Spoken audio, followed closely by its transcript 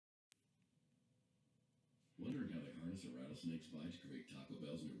furnace, a rattlesnake spikes create Taco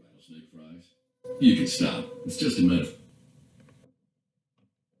Bells and your rattlesnake fries? You can stop. It's just a metaphor.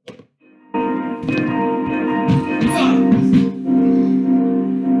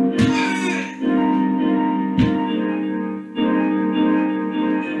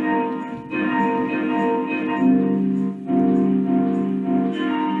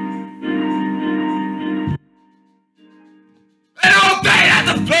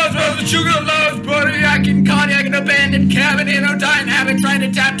 Sugar loves Pontiac and cognac, an abandoned cabin in Anodyne habit, trying to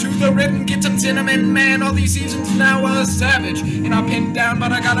tap to the rhythm, get some cinnamon. Man, all these seasons now a savage, and I'm pinned down,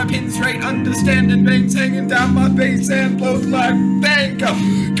 but I got a pin straight. Understanding veins hanging down my face and blows like bank.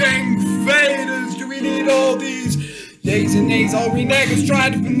 Gangfaders, do we need all these? Yeas and nays, all renegers try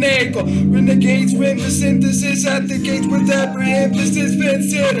to finagle. Renegades win the synthesis at the gates with every emphasis.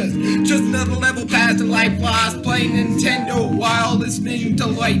 Fence hitters, just another level past the life lost. Playing Nintendo while listening to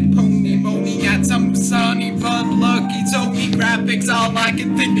light pony moaning at some Sony blocky Sony graphics. All I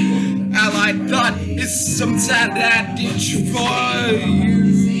can think, allied thought is some sad adage for you.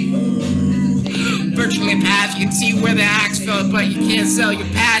 Virtually past, you can see where the axe fell, but you can't sell your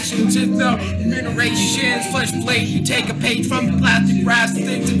passions. It's the remunerations, flesh flayed. You take a page from the plastic grafts,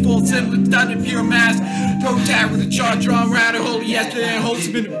 things in full semblance done in pure mass. Pontiac with a chart drawn around a hole yesterday and holds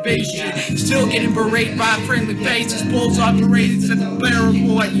some innovation. Still getting berated by friendly faces, bulls operated at the barrel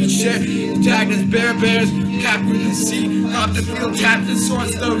of what you share. Tagged as bears, capped with the sea, off the field, tapped the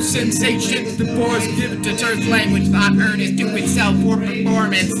source, those sensations. The force given to terse language, not earnest to itself for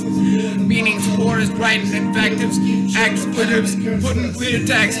performance. Meanings, wars, writing invectives, expletives, putting clear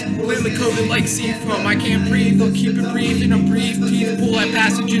text, lily coated like sea foam. I can't breathe, they'll keep it brief in a brief, peaceful at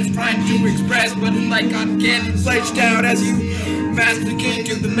passages trying to express, but it's like I'm getting fleshed out as you masticate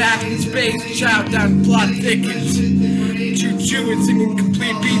to the master space, shout down plot thickens. Choo-choo and singing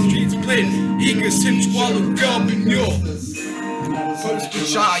complete beat street split, eager sim swallow gulp in your post the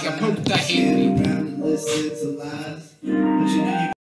shy, I post the hate me.